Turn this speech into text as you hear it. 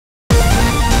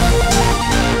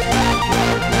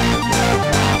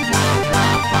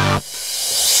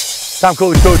Tom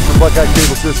Coley, coach for Buckeye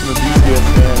Cable System and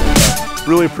BCSN.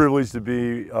 Really a privilege to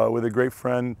be with a great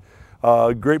friend,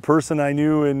 great person I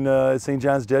knew in St.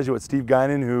 John's Jesuit, Steve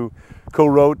Guinan, who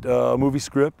co-wrote a movie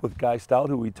script with Guy Stout,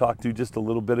 who we talked to just a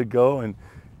little bit ago. And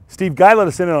Steve, Guy let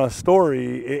us in on a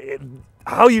story,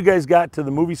 how you guys got to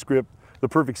the movie script, The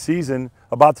Perfect Season,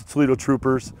 about the Toledo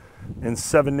Troopers and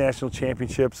 7 national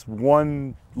championships,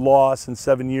 1 loss in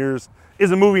 7 years,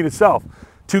 is a movie in itself.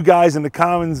 2 guys in the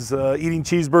Commons eating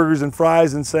cheeseburgers and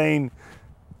fries and saying,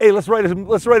 hey, let's write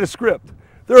a script.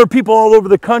 There are people all over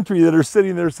the country that are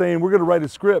sitting there saying, we're going to write a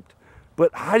script.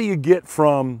 But how do you get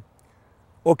from,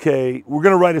 okay, we're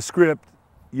going to write a script,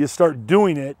 you start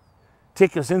doing it,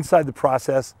 take us inside the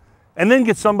process, and then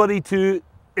get somebody to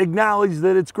acknowledge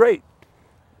that it's great?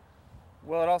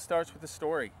 Well, it all starts with the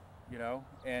story, you know,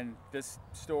 and this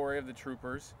story of the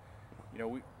Troopers, you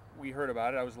know, we heard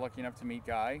about it. I was lucky enough to meet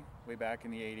Guy way back in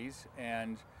the 80s,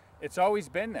 and it's always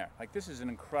been there. Like, this is an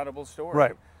incredible story.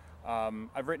 Right.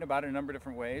 I've written about it in a number of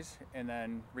different ways, and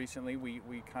then recently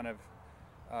we kind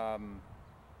of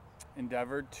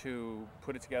endeavored to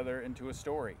put it together into a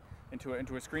story, into a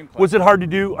screenplay. Was it hard to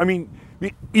do? I mean,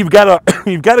 you've got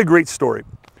a great story.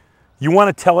 You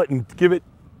want to tell it and give it,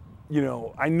 you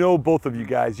know, I know both of you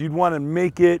guys, you'd want to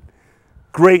make it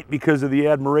great because of the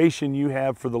admiration you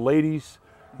have for the ladies,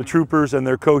 the Troopers, and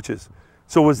their coaches.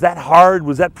 So was that hard?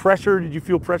 Was that pressure? Did you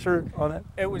feel pressure on that?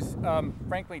 It was,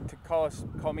 frankly, to call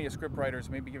me a scriptwriter is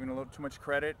maybe giving a little too much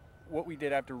credit. What we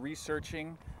did after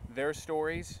researching their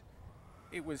stories,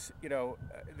 it was, you know,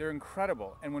 they're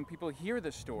incredible. And when people hear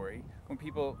the story, when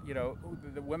people, you know,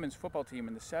 the women's football team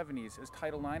in the 70s, as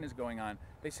Title IX is going on,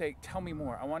 they say, tell me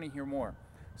more, I want to hear more.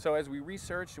 So as we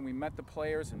researched and we met the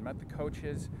players and met the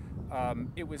coaches,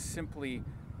 it was simply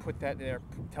put that there,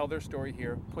 tell their story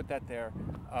here, put that there.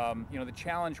 You know, the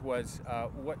challenge was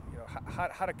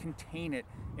how to contain it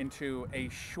into a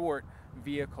short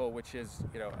vehicle, which is,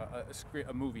 you know,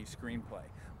 a movie screenplay.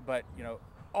 But, you know,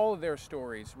 all of their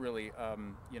stories really,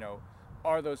 you know,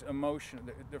 are those emotion.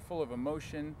 They're full of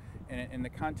emotion, and in the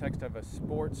context of a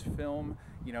sports film,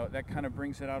 you know, that kind of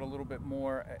brings it out a little bit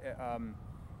more.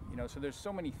 You know, so there's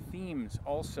so many themes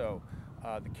also.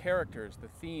 The characters, the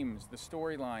themes, the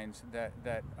storylines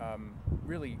that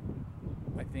really,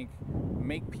 I think,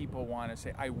 make people want to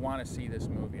say, I want to see this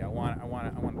movie. I want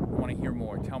to hear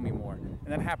more. Tell me more. And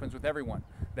that happens with everyone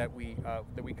that we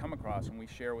come across, and we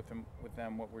share with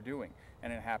them what we're doing.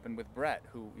 And it happened with Brett,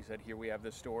 who we said, here we have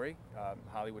this story.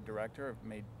 Hollywood director,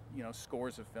 made, you know,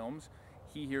 scores of films.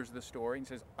 He hears the story and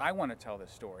says, I want to tell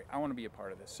this story. I want to be a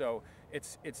part of this. So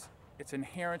it's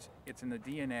inherent. It's in the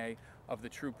DNA of the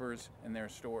Troopers and their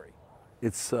story.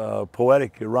 It's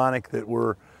poetic, ironic that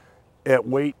we're at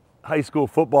Waite High School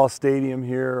football stadium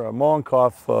here,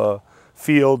 Mollenkoff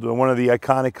Field, one of the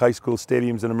iconic high school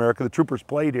stadiums in America. The Troopers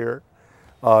played here.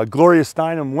 Gloria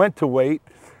Steinem went to Waite.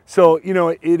 So, you know,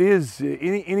 it is,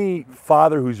 any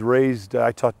father who's raised,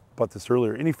 I talked about this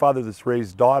earlier, any father that's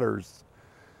raised daughters,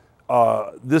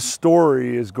 this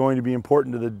story is going to be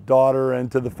important to the daughter and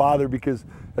to the father, because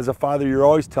as a father, you're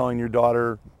always telling your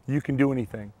daughter, you can do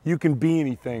anything. You can be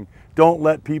anything. Don't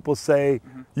let people say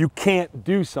you can't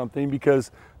do something,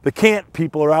 because the can't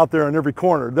people are out there in every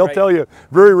corner. They'll tell you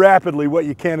very rapidly what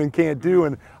you can and can't do,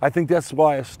 and I think that's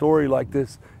why a story like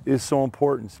this is so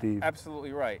important, Steve.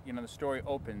 Absolutely right. You know,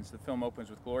 the film opens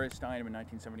with Gloria Steinem in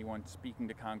 1971 speaking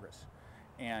to Congress.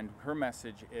 And her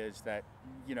message is that,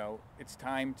 you know, it's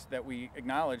time that we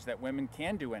acknowledge that women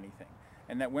can do anything,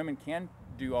 and that women can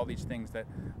do all these things that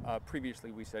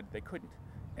previously we said they couldn't.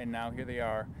 And now here they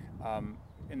are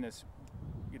in this,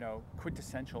 you know,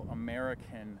 quintessential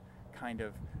American kind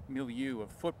of milieu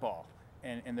of football.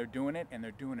 And they're doing it, and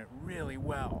they're doing it really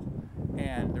well.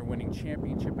 And they're winning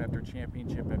championship after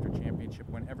championship after championship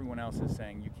when everyone else is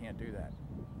saying you can't do that.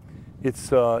 It's,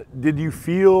 did you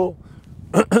feel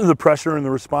the pressure and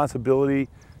the responsibility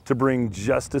to bring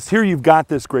justice? Here you've got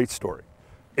this great story.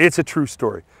 It's a true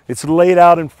story. It's laid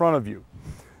out in front of you.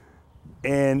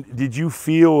 And did you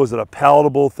feel, was it a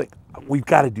palatable thing? We've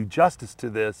got to do justice to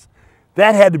this.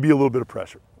 That had to be a little bit of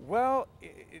pressure. Well,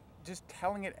 just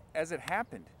telling it as it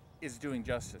happened is doing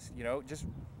justice. You know, just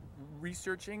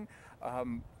researching.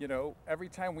 You know, every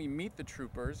time we meet the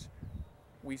Troopers,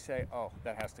 we say, oh,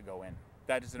 that has to go in.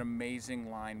 That is an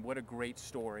amazing line. What a great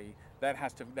story. That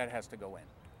has to go in.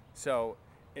 So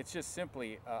it's just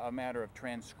simply a matter of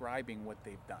transcribing what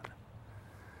they've done.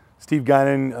 Steve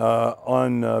Guinan,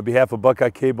 on behalf of Buckeye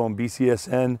Cable and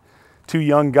BCSN, 2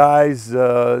 young guys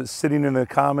sitting in the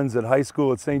Commons at high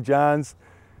school at St. John's,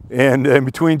 and in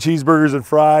between cheeseburgers and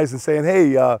fries, and saying,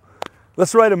 hey,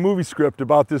 let's write a movie script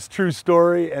about this true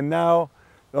story. And now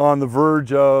on the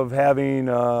verge of having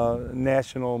a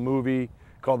national movie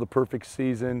called The Perfect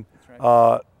Season. That's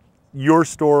right. Your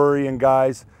story, and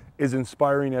guys, is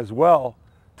inspiring as well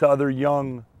to other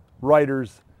young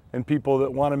writers and people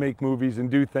that want to make movies and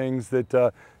do things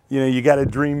that you got to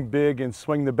dream big and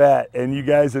swing the bat, and you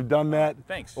guys have done that.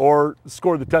 Thanks. Or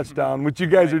score the touchdown, which you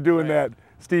guys Right, are doing right. that.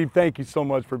 Steve, thank you so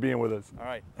much for being with us. All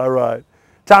right. All right.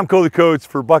 Tom Cole, the coach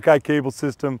for Buckeye Cable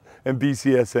System and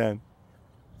BCSN.